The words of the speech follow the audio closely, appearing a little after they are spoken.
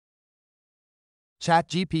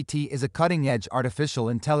ChatGPT is a cutting-edge artificial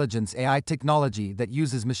intelligence AI technology that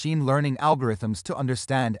uses machine learning algorithms to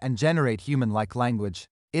understand and generate human-like language.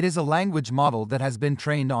 It is a language model that has been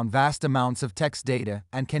trained on vast amounts of text data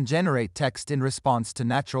and can generate text in response to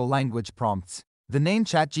natural language prompts. The name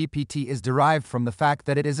ChatGPT is derived from the fact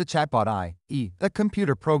that it is a chatbot, i.e., a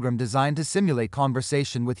computer program designed to simulate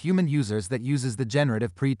conversation with human users that uses the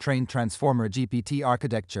generative pre-trained transformer GPT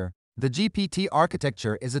architecture. The GPT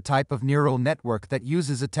architecture is a type of neural network that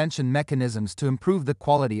uses attention mechanisms to improve the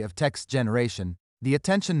quality of text generation. The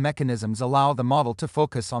attention mechanisms allow the model to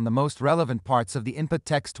focus on the most relevant parts of the input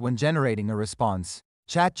text when generating a response.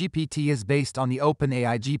 ChatGPT is based on the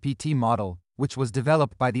OpenAI GPT model, which was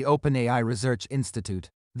developed by the OpenAI Research Institute.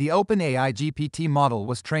 The OpenAI GPT model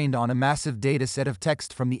was trained on a massive dataset of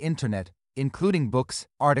text from the internet, including books,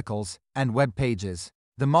 articles, and web pages.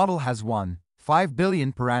 The model has 1.5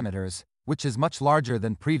 billion parameters, which is much larger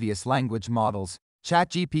than previous language models.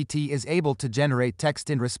 ChatGPT is able to generate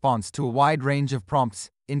text in response to a wide range of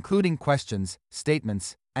prompts, including questions,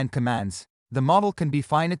 statements, and commands. The model can be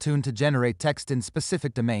fine-tuned to generate text in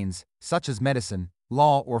specific domains, such as medicine,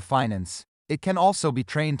 law, or finance. It can also be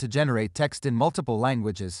trained to generate text in multiple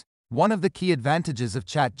languages. One of the key advantages of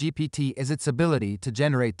ChatGPT is its ability to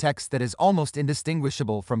generate text that is almost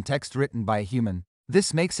indistinguishable from text written by a human.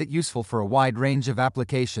 This makes it useful for a wide range of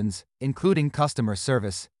applications, including customer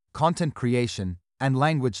service, content creation, and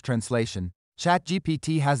language translation.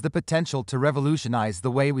 ChatGPT has the potential to revolutionize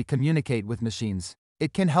the way we communicate with machines.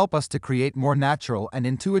 It can help us to create more natural and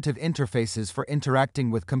intuitive interfaces for interacting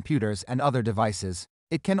with computers and other devices.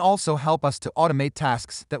 It can also help us to automate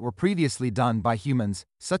tasks that were previously done by humans,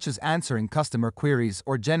 such as answering customer queries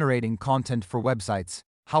or generating content for websites.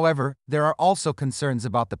 However, there are also concerns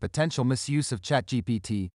about the potential misuse of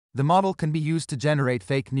ChatGPT. The model can be used to generate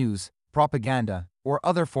fake news, propaganda, or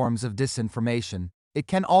other forms of disinformation. It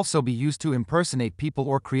can also be used to impersonate people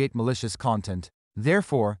or create malicious content.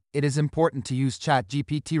 Therefore, it is important to use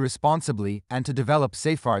ChatGPT responsibly and to develop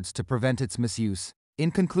safeguards to prevent its misuse.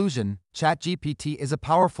 In conclusion, ChatGPT is a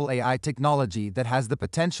powerful AI technology that has the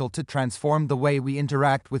potential to transform the way we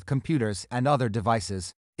interact with computers and other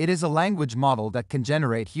devices. It is a language model that can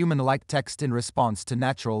generate human-like text in response to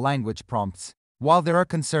natural language prompts. While there are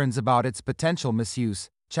concerns about its potential misuse,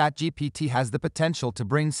 ChatGPT has the potential to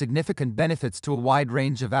bring significant benefits to a wide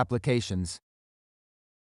range of applications.